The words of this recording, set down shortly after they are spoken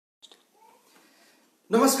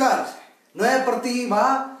नमस्कार नयाँ प्रतिभा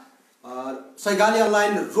सैघाली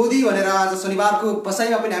अनलाइन रोदी भनेर आज शनिबारको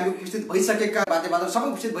बसाइमा पनि हामी उपस्थित भइसकेका वाद्यवादन सबै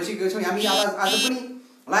उपस्थित भइसकेका छौँ। हामी आज पनि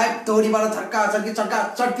लाइभ दोहरीबाट झर्का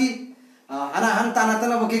चड्की हानाहान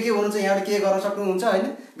तानाताना अब के हुनुहुन्छ यहाँले के गर्न सक्नुहुन्छ हैन।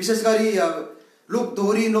 विशेष गरी लोक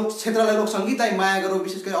दोहरी लोक क्षेत्रलाई लोक सङ्गीतलाई माया गरौँ।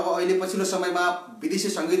 विशेष गरी अब अहिले पछिल्लो समयमा विदेशी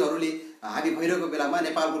सङ्गीतहरूले हाबी भइरहेको बेलामा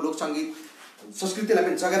नेपालको लोक सङ्गीत संस्कृतिलाई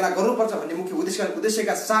पनि जगेर्ना गर्नुपर्छ भन्ने मुख्य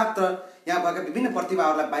उद्देश्यका साथ यहाँ भएका विभिन्न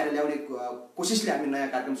प्रतिभाहरूलाई बाहिर ल्याउने कोसिसले हामी नयाँ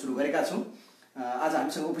कार्यक्रम सुरु गरेका छौँ। आज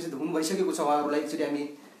हामीसँग उपस्थित हुनु भइसकेको छ उहाँहरूलाई। एकचोटि हामी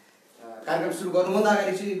कार्यक्रम सुरु गर्नुभन्दा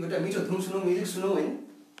अगाडि चाहिँ एउटा मिठो धुन सुनौँ, म्युजिक सुनौँ होइन।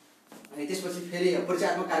 अनि त्यसपछि फेरि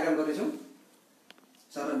परिचयात्मक कार्यक्रम गर्नेछौँ।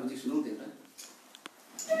 सरल म्युजिक सुनौँ त्यो एउटा।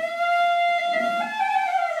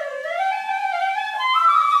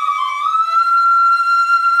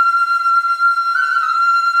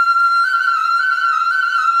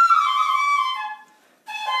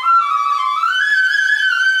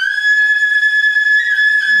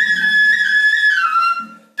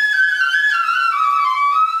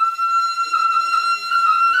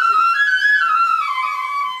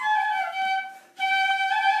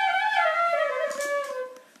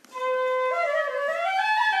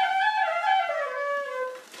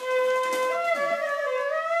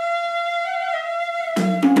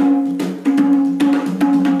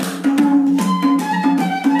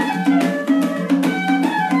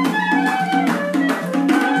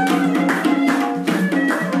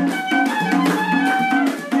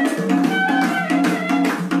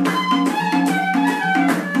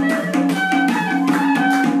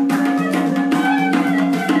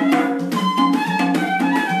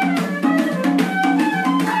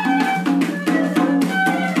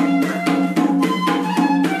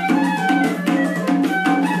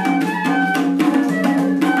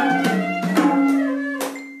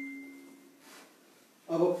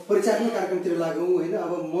 कार्यक्रमतिर लागौँ होइन।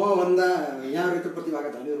 अब मभन्दा यहाँहरूको प्रतिभाका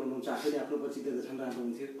धनीहरू हुनुहुन्छ, आफैले आफ्नो परिचय दिँदा झन् राम्रो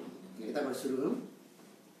हुन्थ्यो। यताबाट सुरु गरौँ।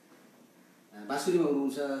 बाँसुरीमा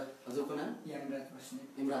हुनुहुन्छ, हजुरको नाम?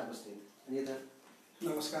 इमरात बस्नेत। अनि यता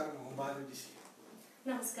नमस्कार, म बहादुर ऋषि।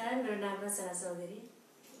 नमस्कार, मेरो नाम रचना चौधरी।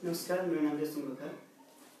 नमस्कार, मेरो नाम रेशम रोका।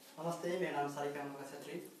 नमस्ते, मेरो नाम सारिका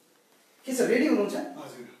छेत्री। के छ, रेडी हुनुहुन्छ?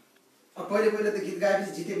 हजुर। अब पहिले त गीत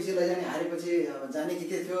गाएपछि जितेपछि लैजाने, हारेपछि जाने कि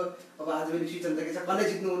के थियो। अब आज मैले सिजन त के छ, कसले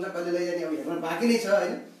जित्नुहुन्छ कसले लैजाने अब हेर्न बाँकी नै छ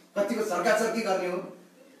होइन। कतिको चर्की गर्ने हो।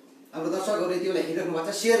 हाम्रो दर्शकहरूले त्योलाई हेरिराख्नु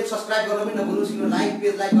भएको छ। सेयर सब्सक्राइब गर्न पनि नभुल्नुहोस्, किनभने लाइक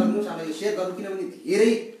पेज लाइक गर्नुहोस्, हामीले सेयर गर्नु, किनभने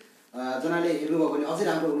धेरै जनाले हेर्नुभयो भने अझै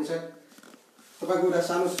राम्रो हुनेछ। तपाईँको एउटा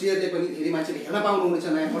सानो सेयरले पनि धेरै मान्छेले हेर्न पाउनुहुनेछ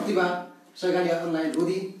नयाँ प्रतिभा सैघाली अनलाइन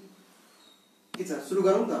रोदी। के छ, सुरु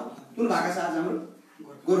गरौँ त। कुन भाका छ आज हाम्रो?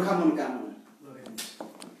 गोर्खा मनोकामना।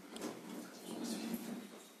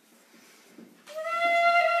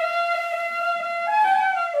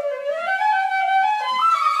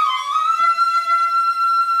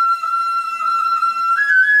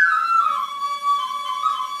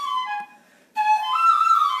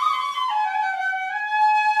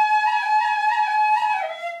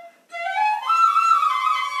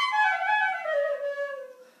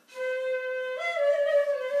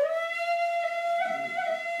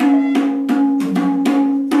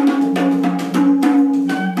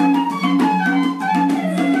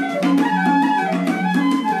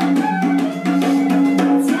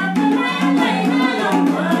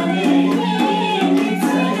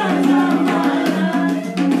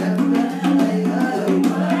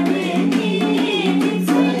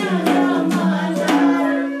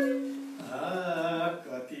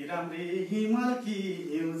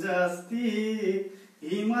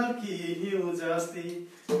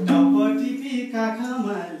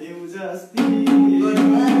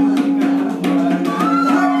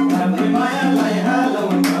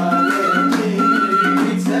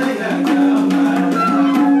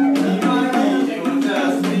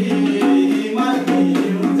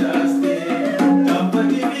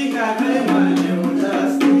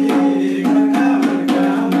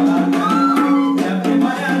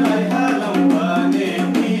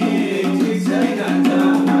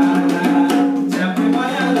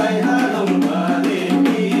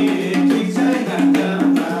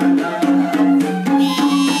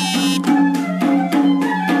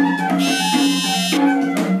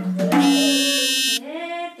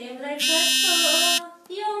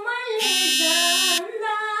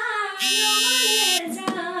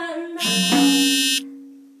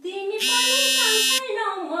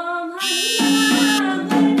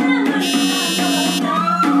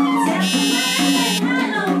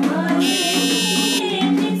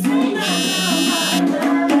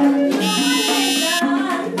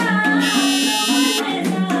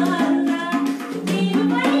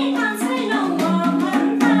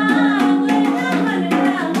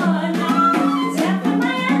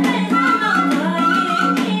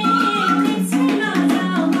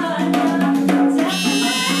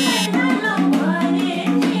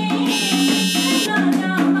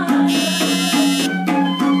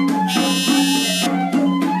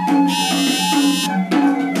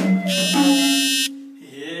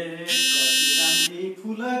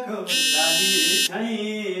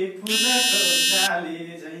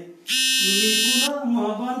 डाली झै तिमी फुल म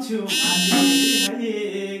बन्छु माली है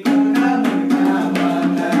गोर्खा मनका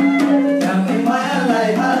मना झ्याम्पे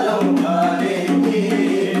मायालाई हालौँ भने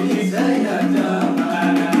ठिक छैन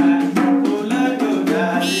जमाना फुलको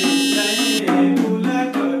डाली झै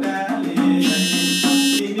फुलको डाली झै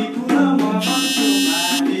तिमी फुल म बन्छु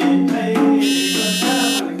माली है गोर्खा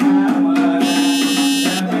मनका मना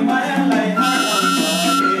झ्याम्पे मायालाई हालौँ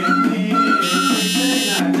भने ठिक छैन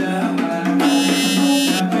जमाना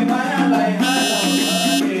झ्याम्पे मायालाई हालौँ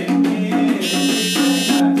भने ठिक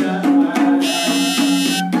छैन जमाना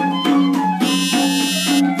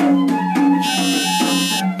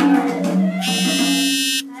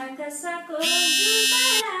आकाशको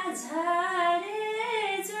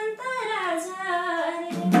जुन तारा झारे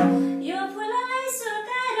यो फुललाई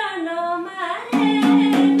सुकाएर नमारे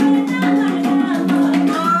गोर्खा मनका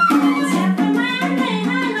मना झ्याप्पै मायालाई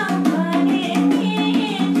हालौँ भने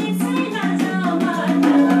ठिक छैन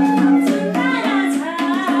जमाना जुन तारा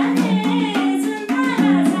झारे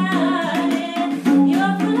यो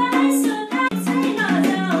फुललाई सुकाएर छैन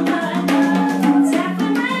जमाना झ्याप्पै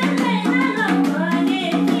मायालाई हालौँ भने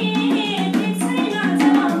ठिक छैन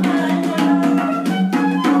जमाना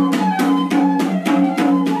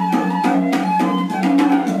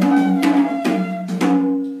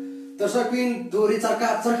दर्शकबिन दोहोरी चर्का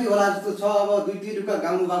चर्की होला जस्तो छ। अब दुई रुका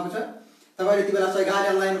गाउनु भएको छ। तपाईँले यति बेला सैगाली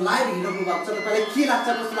अनलाइन लाइभ हेरिराख्नु भएको छ। तपाईँलाई के लाग्छ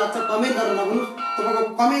कस्तो लाग्छ कमेन्ट गर्न नभुल्नुहोस्। तपाईँको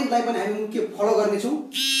कमेन्टलाई पनि हामी मुख्य फलो गर्नेछौँ।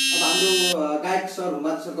 अब हाम्रो गायक सर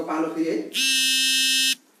हुमबहादुर सरको पालो फेरि है।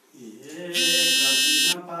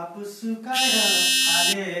 गर्दिन पाप सुकाएर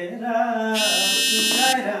फालेर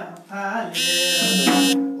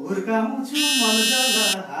हुर्काउँछु मलजल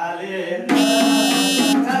हालेर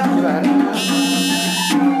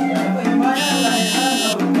झ्याम्पे मायालाई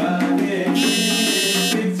हालौँ भने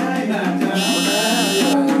ठिक छैन जमाना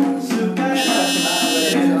सुकाएर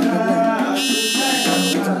फालेर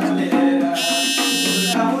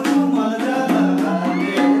हुर्काउँछु मलजल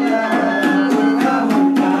हालेर गोर्खा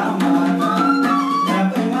मनका मना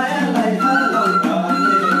झ्याम्पे मायालाई हालौँ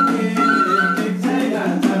भने ठिक छैन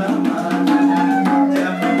जमाना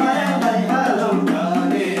झ्याम्पे मायालाई हालौँ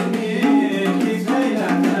भने ठिक छैन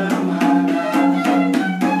जमाना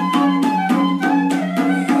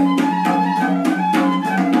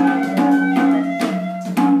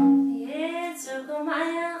जोको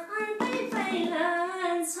माया अन्तै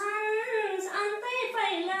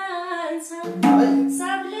फैलान्छन्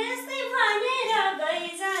सबले यस्तै भनेर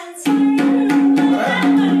गइजान्छन् गोर्खा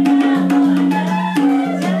मनका मना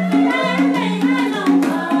झ्याप्पै मायालाई हालौँ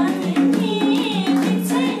भने ठिक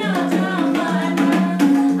छैन जमाना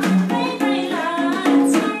अन्तै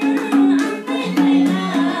फैलान्छन्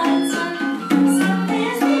सबले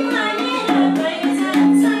यस्तै भनेर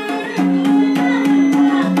गइजान्छन् गोर्खा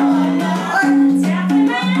मनका मना झ्याप्पै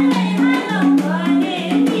मायालाई हालौँ भने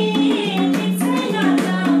ठिक छैन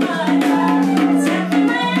जमाना झ्याप्पै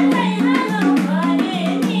मायालाई हालौँ भने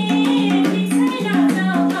ठिक छैन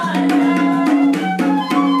जमाना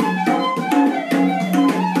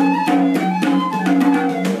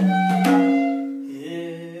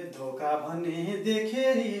धोका भने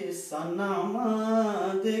देखेरी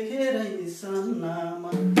सन्नामा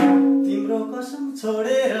तिम्रो कसम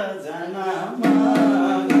छोडेर जानमा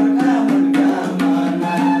गोर्खा मनका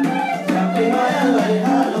मना झ्याम्पे मायालाई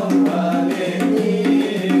हालौँ भने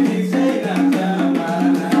ठिक छैन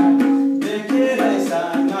जमाना देखेरै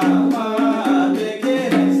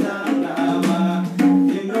सन्नामा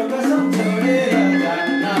तिम्रो कसम छोडेर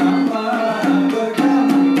जानमा गोर्खा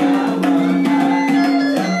मनका मना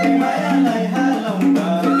झ्याम्पे मायालाई हालौँ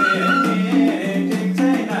भने ठिक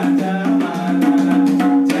छैन जमाना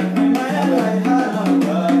झ्याम्पे मायालाई हालौँ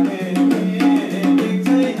भने ठिक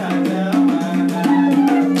छैन जमाना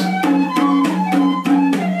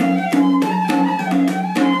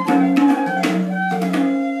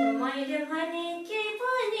मैले भने के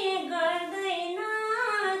पनि गर्दैन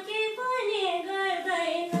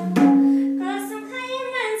कसम खाइ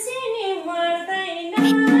मान्छे नि मर्दैन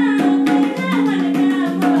गोर्खा मनका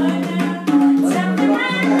मना झ्याप्पै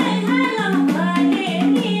मायालाई हालौँ भने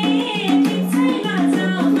ठिक छैन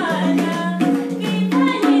जमाना के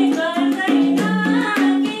पनि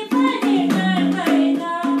गर्दैन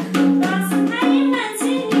कसम खाइ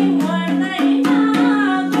मान्छे नि मर्दैन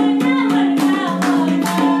गोर्खा मनका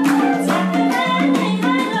मना झ्याप्पै मायालाई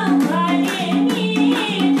हालौँ भने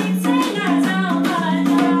ठिक छैन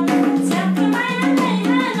जमाना झ्याप्पै मायालाई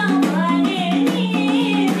हालौँ भने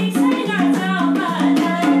ठिक छैन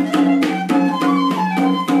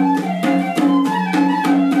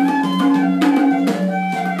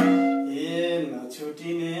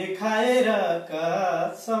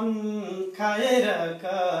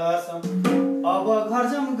कसम अब घर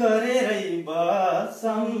जाउँ गरेरै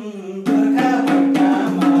बसम गोर्खा मनका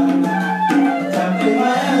मना झ्याप्पै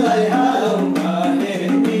मायालाई हालौँ भने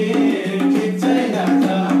नि ठिक छैन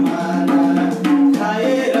जमाना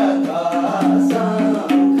खाएर कसम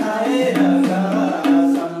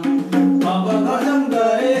अब घर जाउँ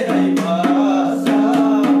गरेरै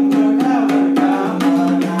बसम गोर्खा मनका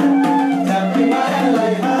मना झ्याप्पै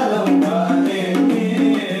मायालाई हालौँ भने नि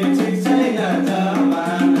ठिक छैन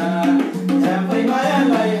जमाना झ्याप्पै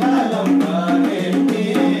मायालाई हालौँ भने नि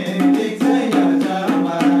ठिक छैन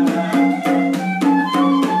जमाना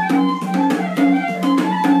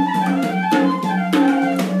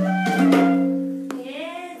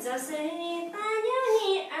जसरी तान्यो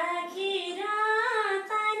नि आखिर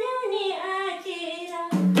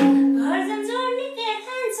घर जाम जोड्ने के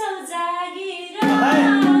खान्छौ जागिर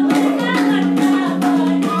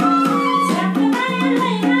झ्याप्पै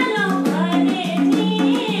मायालाई हालौँ भने नि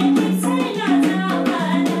ठिक छैन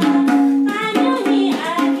जमाना तान्यो नि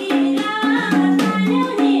आखिर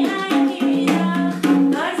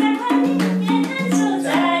घर जाम जोड्ने के खान्छौ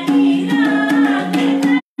जागिर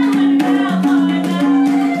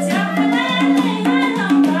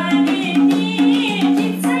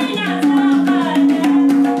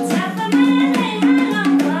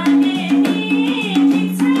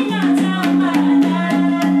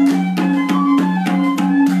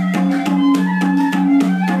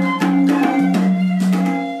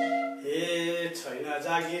छैन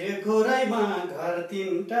जागिर गोराइमा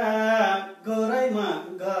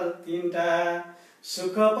घर तिनटा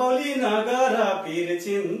सुख पौली नगर पिर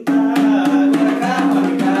चिन्ता गोर्खा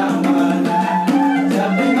मनका मना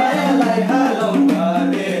झ्याप्पै मायालाई हालौँ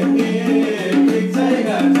भने नि ठिक छैन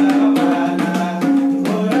जमाना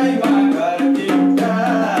गोराइमा घर तिनटा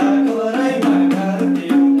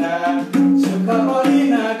सुख पौली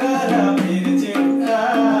नगर पिर चिन्ता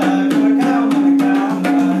गोर्खा मनका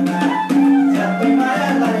मना झ्याप्पै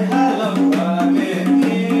मायालाई हालौँ भने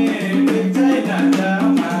नि ठिक छैन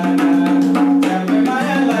जमाना झ्याप्पै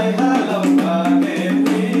मायालाई हालौँ भने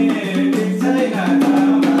नि ठिक छैन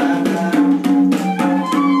जमाना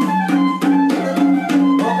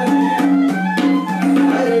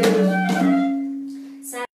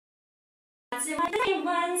साँच्चै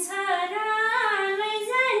मन छ र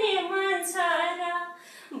लैजाने मन छ र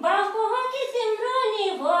बाउको हो कि तिम्रो नि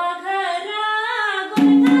हो घर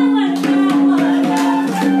गोर्खा मनका मना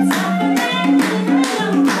झ्याप्पै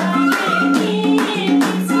हालौँ भने नि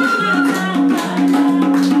ठिक छैन जमाना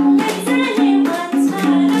लैजाने मन छ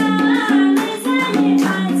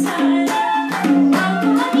र बाउको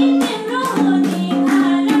हो कि तिम्रो नि घर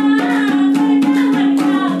गोर्खा मनका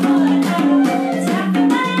मना झ्याप्पै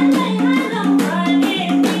मायालाई हालौँ भने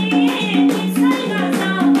नि ठिक छैन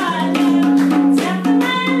जमाना झ्याप्पै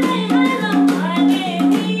मायालाई हालौँ भने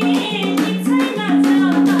नि ठिक छैन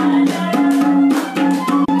जमाना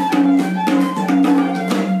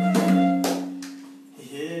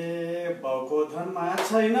हे बाउको धनमा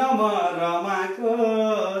छैन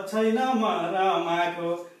म रमाको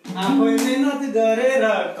आफै मेहनत गरेर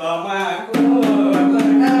कमाएको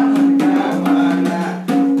गोर्खा मनका मना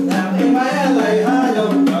झ्याप्पै मायालाई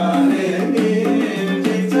हालौँ भने नि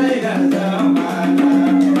ठिक छैन जमाना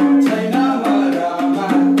छैन म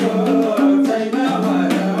रमाको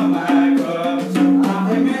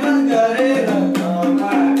आफै मेहनत गरेर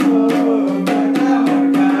कमाएको गोर्खा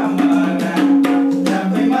मनका मना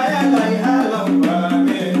झ्याप्पै मायालाई हालौँ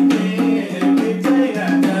भने नि ठिक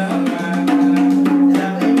छैन जमाना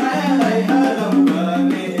झ्याप्पै मायालाई हालौँ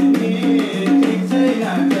भने नि ठिक छैन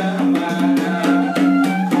जमाना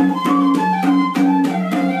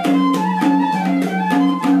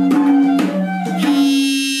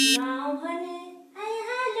नाउ भने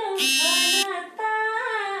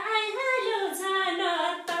आइहाल्यो झन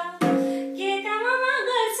त के काममा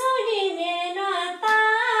गर्छौ नि मेहनत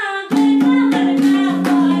गोर्खा मनका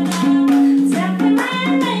मना झ्याप्पै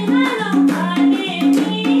मायालाई हालौँ भने नि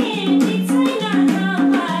ठिक छैन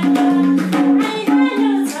जमाना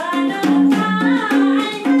आइहाल्यो झन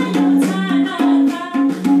त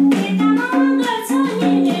के काममा गर्छौ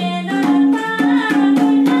नि मेहनत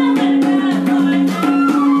गोर्खा मनका मना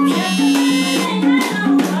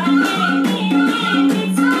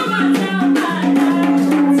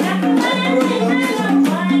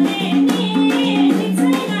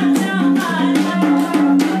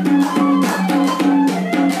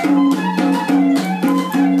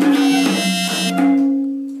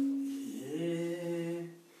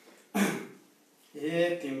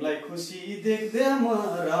तिमीलाई खुसी देख्दा म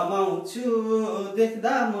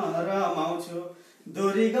रमाउँछु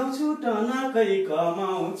दोरी गाउँछु टनकै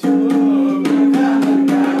कमाउँछु गोर्खा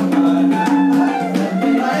मनका मना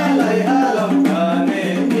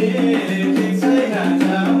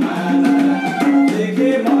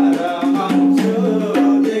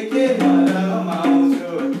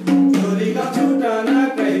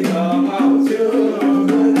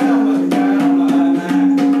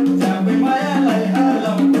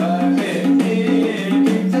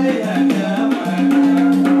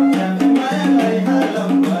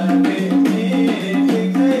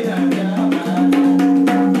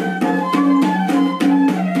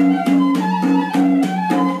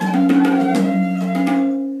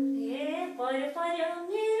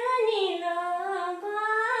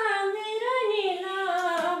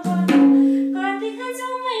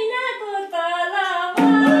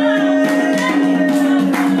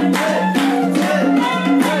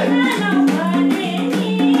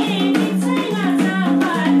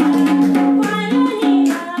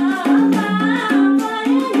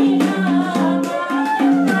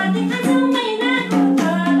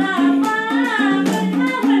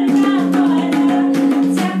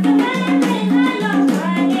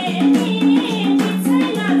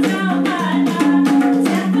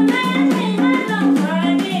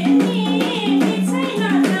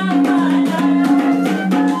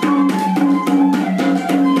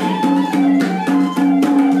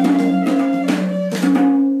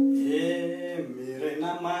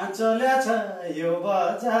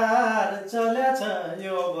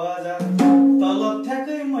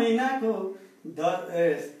गोर्खाको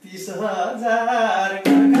 30,000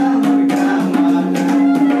 गोर्खा मुर्खा माना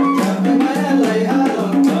जब मायालाई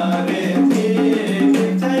हालौँ भने ठिक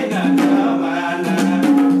छैन जमाना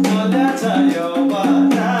चल्याछ यो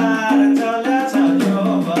बजार चल्याछ यो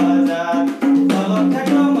बजार तलब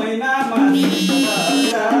ठ्याक्क महिनामा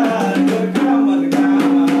 30,000 गोर्खा मुर्खा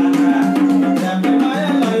माना जब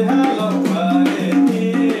मायालाई हालौँ भने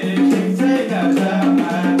ठिक छैन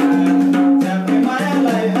जमाना जब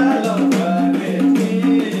मायालाई हालौँ भने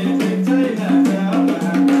ठिक छैन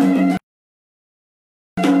जमाना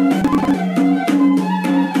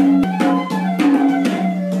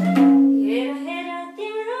हेर हेर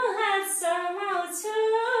तिम्रो हात समाउँछु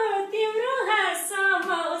तिम्रो हात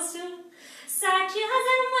समाउँछु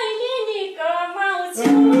 60,000 मैले नि कमाउँछु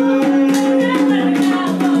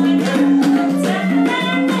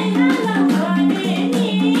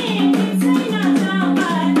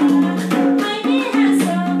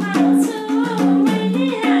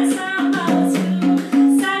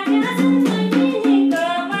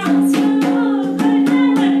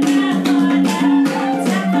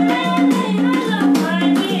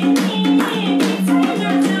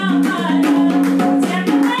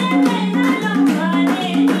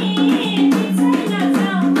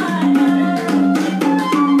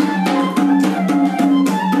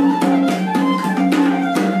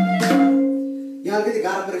यहाँ अलिकति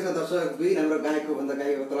गाह्रो परेको छ दर्शक दुई हाम्रो गायकको भन्दा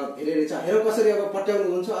गायकको तल धेरै रहेछ हेरौँ कसरी अब पट्याउनु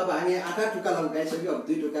हुन्छ अब हामी आँखा टुक्का लगाइसक्यो अब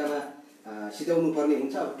 2 टुक्कामा सिधाउनु पर्ने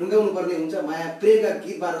हुन्छ अब टुङ्गाउनु पर्ने हुन्छ माया प्रेमका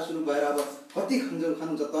गीतबाट सुरु भएर अब कति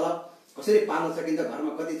खानुहुन्छ तलब कसरी पाल्न सकिन्छ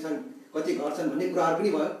घरमा कति छन् कति घर छन् भन्ने कुराहरू पनि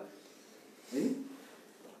भयो है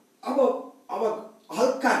अब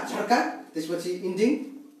हल्का झड्का त्यसपछि इन्डिङ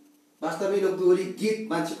वास्तवमै लोक दोहोरी गीत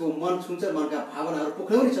मान्छेको मन छुन्छ मनका भावनाहरू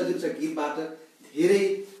पोख्याउनै सजिलो छ गीतबाट धेरै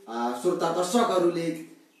श्रोता दर्शकहरूले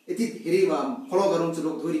यति धेरै फलो गर्नुहुन्छ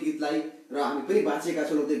लोक दोहोरी गीतलाई र हामी पनि बाँचेका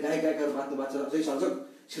छौँ लोक गायक गायकहरू बाँच्नु भएको छ अझै सर्जक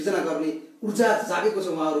सिर्जना गर्ने ऊर्जा जागेको छ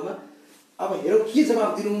उहाँहरूमा अब हेरौँ के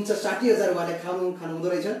जवाब दिनुहुन्छ 60,000 उहाँले खानु हुँदो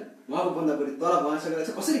रहेछ उहाँको भन्दा बढी तलब उहाँसँग रहेछ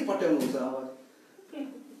कसरी पट्याउनुहुन्छ अब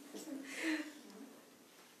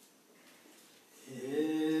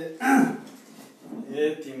ए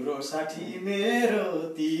तिम्रो 60 मेरो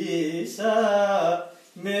 30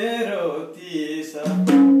 मेरो 30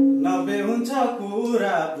 90 हुन्छ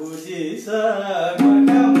कुरा बुझिस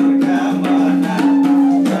गोर्खा मुर्खा माना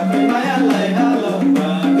जब मायालाई हालौँ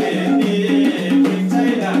भने ठिक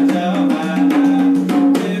छैन जमाना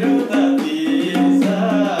मेरो त 30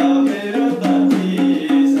 मेरो त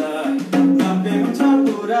 30 90 हुन्छ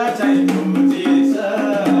कुरा चाहिँ बुझिस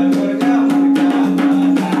गोर्खा मुर्खा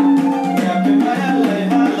माना जब मायालाई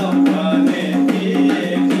हालौँ भने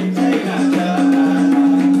ठिक छैन जमाना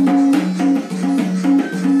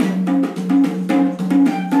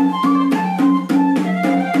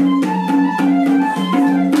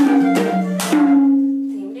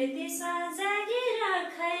तिमीले दिशा जागिर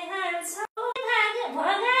खाइहाल्छौ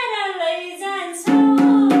भगाएर लैजान्छौ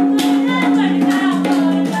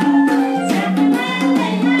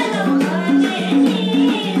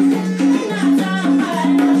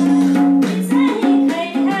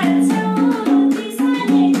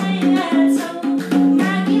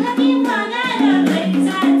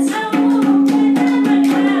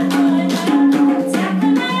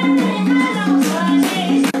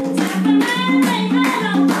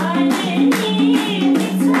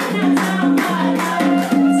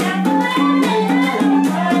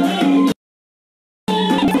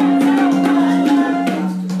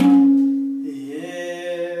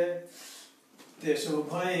त्यसो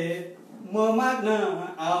भए म माग्न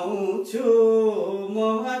आउँछु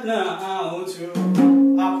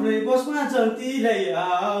आफ्नै बसमा जन्तीलाई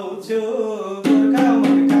आउँछु गोर्खा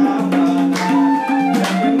मुर्खा माना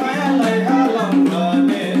जब मायालाई हालौँ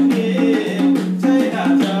भने ठिक छैन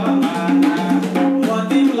जमाना म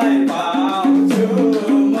तिमीलाई पाउँछु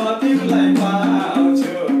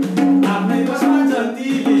आफ्नै बसमा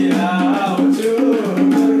जन्तीले आउँछु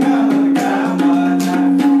गोर्खा मुर्खा माना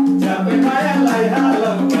जब मायालाई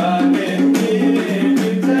हालौँ भने ठिक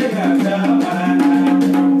छैन जमाना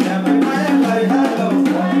जब मायालाई हालौँ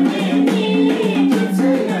भने ठिक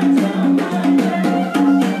छैन जमाना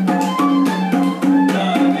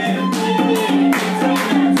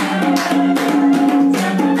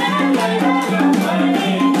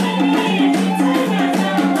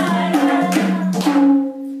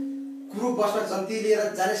कुरो बसमा जन्ती लिएर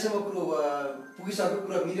जानेसम्म कुरो पुगिसकेको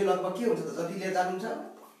कुरा मिल्यो लगभग के हुन्छ त जन्ती लिएर जानुहुन्छ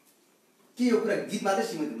के यो कुरा गीत मात्रै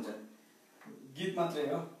सीमित हुन्छ गीत मात्रै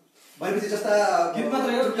हो भनेपछि जस्ता गीत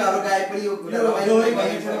मात्रै हो टुक्काहरू गाए पनि यो कुरा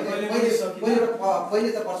पहिले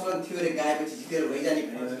त प्रचलन थियो अरे गाएपछि जितेर भइजाने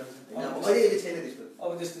भने होइन अब अहिले छैन त्यस्तो अब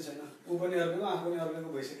त्यस्तो छैन ऊ पनि अर्को आफू पनि अर्को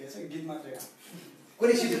भइसकेको छ गीत मात्रै हो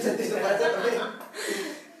कुनै सिट छ त्यस्तो पाछ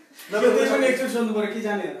नभए त्यसमा एकचोटि सोध्नु पर्यो कि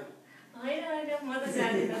जाने होइन होइन म त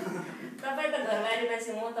जान्दिनँ तपाईँ त घरबारी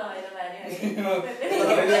मान्छे म त होइन बारी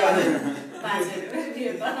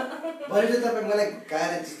भने चाहिँ तपाईँ मलाई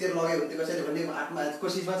गाएर जितेर लग्यो भने कसैले भन्ने आत्मा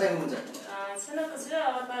कोसिसमा चाहिँ हुनुहुन्छ छुन त छु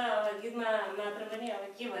अब तर अब गीतमा मात्र पनि अब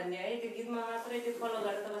के भन्ने है त्यो गीतमा मात्रै त्यो फलो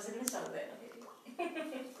गरेर त कसैले पनि सक्दैन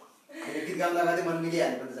गीत गाउन लगाएर मन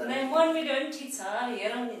मिलिहाल्यो नै मन मिल्यो भने ठिक छ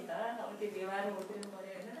हेरौँ नि त अब त्यो व्यवहार उत्रिनु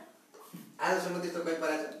पर्यो होइन आजसम्म त्यस्तो कोही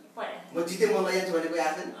परेछ पऱ्यो म जिते मन लगाइहाल्छु भने कोही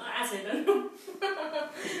आएन आएन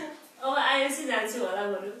अब आएपछि जान्छु होला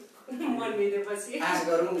बरु मन मिलेपछि आश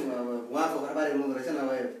गरौँ अब उहाँको घरबारे हुनुहुँदो रहेछ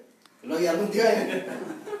नभए लगिहाल्नु थियो होइन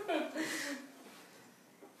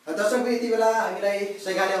दर्शकको यति बेला हामीलाई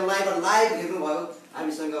सैघाली अनलाइनबाट लाइभ हेर्नुभयो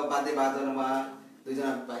हामीसँग वाद्यवादनमा 2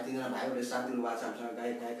 जना भाइ 3 जना भाइहरूले साथ दिनुभएको छ हामीसँग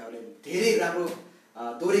गायक गायिकाहरूले धेरै राम्रो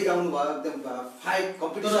दोहोरी गाउनु भयो एकदम फाइट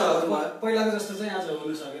कम्पिटिसन गर्नुभयो पहिलाको जस्तो चाहिँ आज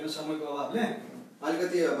हुन सकेन समयको अभावले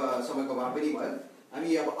अलिकति अब समयको अभाव पनि भयो हामी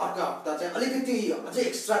अब अर्को हप्ता चाहिँ अलिकति अझै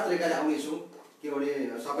एक्स्ट्रा तरिकाले आउनेछौँ किनभने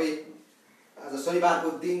सबै आज शनिबारको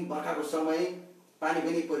दिन बर्खाको समय पानी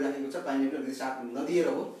पनि परिरहेको छ पानी पनि अलिकति साथ नदिएर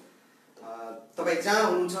हो तपाईँ जहाँ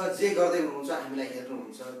हुनुहुन्छ जे गर्दै हुनुहुन्छ हामीलाई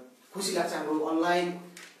हेर्नुहुन्छ खुसी लाग्छ हाम्रो अनलाइन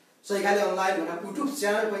सैघाली अनलाइन भनेर युट्युब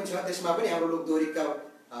च्यानल पनि छ त्यसमा पनि हाम्रो लोक दोहोरीका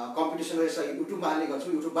कम्पिटिसन रहेछ युट्युबमा हाल्ने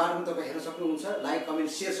गर्छौँ युट्युबबाट पनि तपाईँ हेर्न सक्नुहुन्छ लाइक कमेन्ट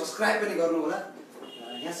सेयर सब्सक्राइब पनि गर्नु होला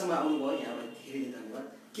यहाँसम्म आउनुभयो यहाँबाट धेरै धन्यवाद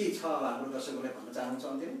के छ हाम्रो दर्शकहरूलाई भन्न चाहनुहुन्छ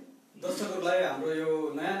अन्त्यमा दर्शकहरूलाई हाम्रो यो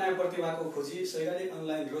नयाँ नयाँ प्रतिभाको खोजी सैघाली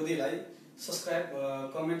अनलाइन रोदीलाई सब्सक्राइब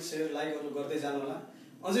कमेन्ट सेयर लाइकहरू गर्दै जानु होला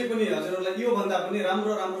अझै पनि हजुरहरूलाई यो भन्दा पनि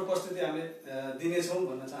राम्रो राम्रो प्रस्तुति हामीले दिनेछौँ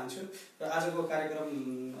भन्न चाहन्छु र आजको कार्यक्रम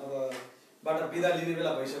अब बाट बिदा लिने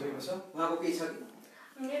बेला भइसकेको छ उहाँको केही छ कि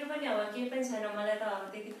मेरो पनि अब केही पनि छैन मलाई त अब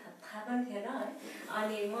त्यति थाहा पनि थिएन है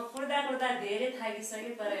अनि म कुर्दा धेरै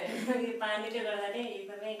थाकिसकेँ तर यो पानीले गर्दा नै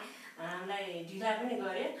एकदमै हामीलाई ढिला पनि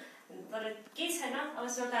गर्यो तर केही छैन अब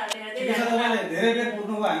श्रोताहरूले धेरै बेर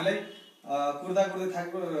पुग्नुभयो हामीलाई कुर्दा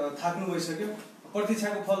थाक्नु भइसक्यो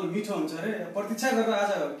प्रतीक्षाको फल मिठो हुन्छ अरे प्रतीक्षा गरेर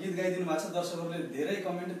आज गीत गाइदिनु भएको छ दर्शकहरूले धेरै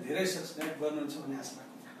कमेन्ट धेरै सब्सक्राइब गर्नुहुन्छ भन्ने आशा राख्छु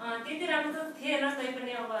त्यति राम्रो त थिएन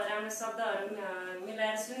तैपनि अब राम्रो शब्दहरू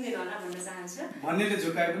मिलाएर सुनिदिनु होला भन्न चाहन्छु भन्नेले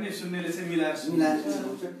झुकाए पनि सुन्नेले चाहिँ मिलाएर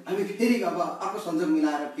हामी फेरि अब अर्को संजोग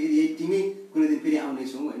मिलाएर फेरि यही टिमै कुनै दिन फेरि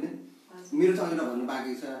आउनेछौँ होइन मेरो चाहिँ एउटा भन्नु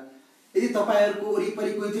बाँकी छ यदि तपाईँहरूको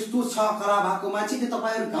वरिपरि कोही त्यस्तो छ कला भएको मान्छे त्यो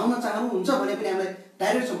तपाईँहरू गाउन चाहनुहुन्छ भने पनि हामीलाई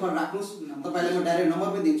डाइरेक्ट सम्पर्क राख्नुहोस् तपाईँलाई म डाइरेक्ट नम्बर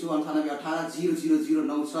पनि दिन्छु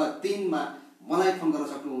 9818000963 मा मलाई फोन गर्न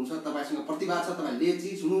सक्नुहुन्छ तपाईँसँग प्रतिभा छ तपाईँ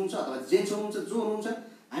लेजिज हुनुहुन्छ अथवा जेन्ट्स हुनुहुन्छ जो हुनुहुन्छ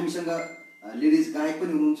हामीसँग लेडिज गायक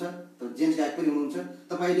पनि हुनुहुन्छ जेन्ट्स गायक पनि हुनुहुन्छ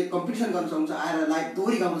तपाईँले कम्पिटिसन गर्न सक्नुहुन्छ आएर लाइभ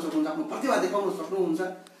दोहोरी गाउन सक्नुहुन्छ आफ्नो प्रतिभा देखाउन सक्नुहुन्छ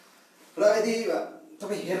र यदि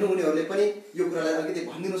तपाईँ हेर्नुहुनेहरूले पनि यो कुरालाई अलिकति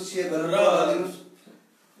भनिदिनुहोस् सेयर गरेर दिनुहोस्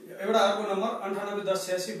एउटा अर्को नम्बर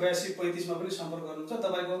 9810868235 मा पनि सम्पर्क गर्नुहुन्छ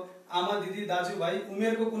तपाईको आमा दिदी दाजुभाइ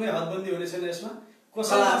उमेरको कुनै हदबन्दी हुने छैन यसमा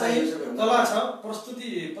कसैलाई चाहिँ कला छ प्रस्तुति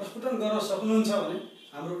प्रस्फुटन गर्न सक्नुहुन्छ भने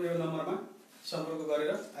हाम्रो यो नम्बरमा सम्पर्क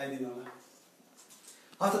गरेर आइदिनु होला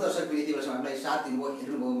हस्त दर्शक यति बेलासम्म हामीलाई साथ दिनुभयो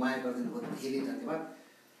हेर्नुभयो माया गरिदिनु भयो धेरै धन्यवाद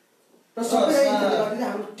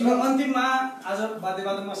र अन्तिममा आज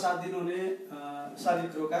वाद्यवादनमा साथ दिनुहुने साथी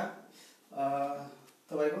रोका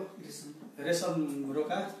तपाईको रेशम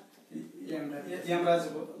रोका यमराज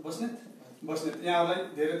बस्नेत यहाँलाई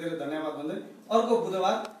धेरै धेरै धन्यवाद भन्दै अर्को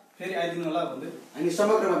बुधबार फेरि आइदिनु होला भन्दै हामी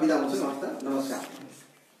समग्रमा बिदा हुन्छौँ नमस्कार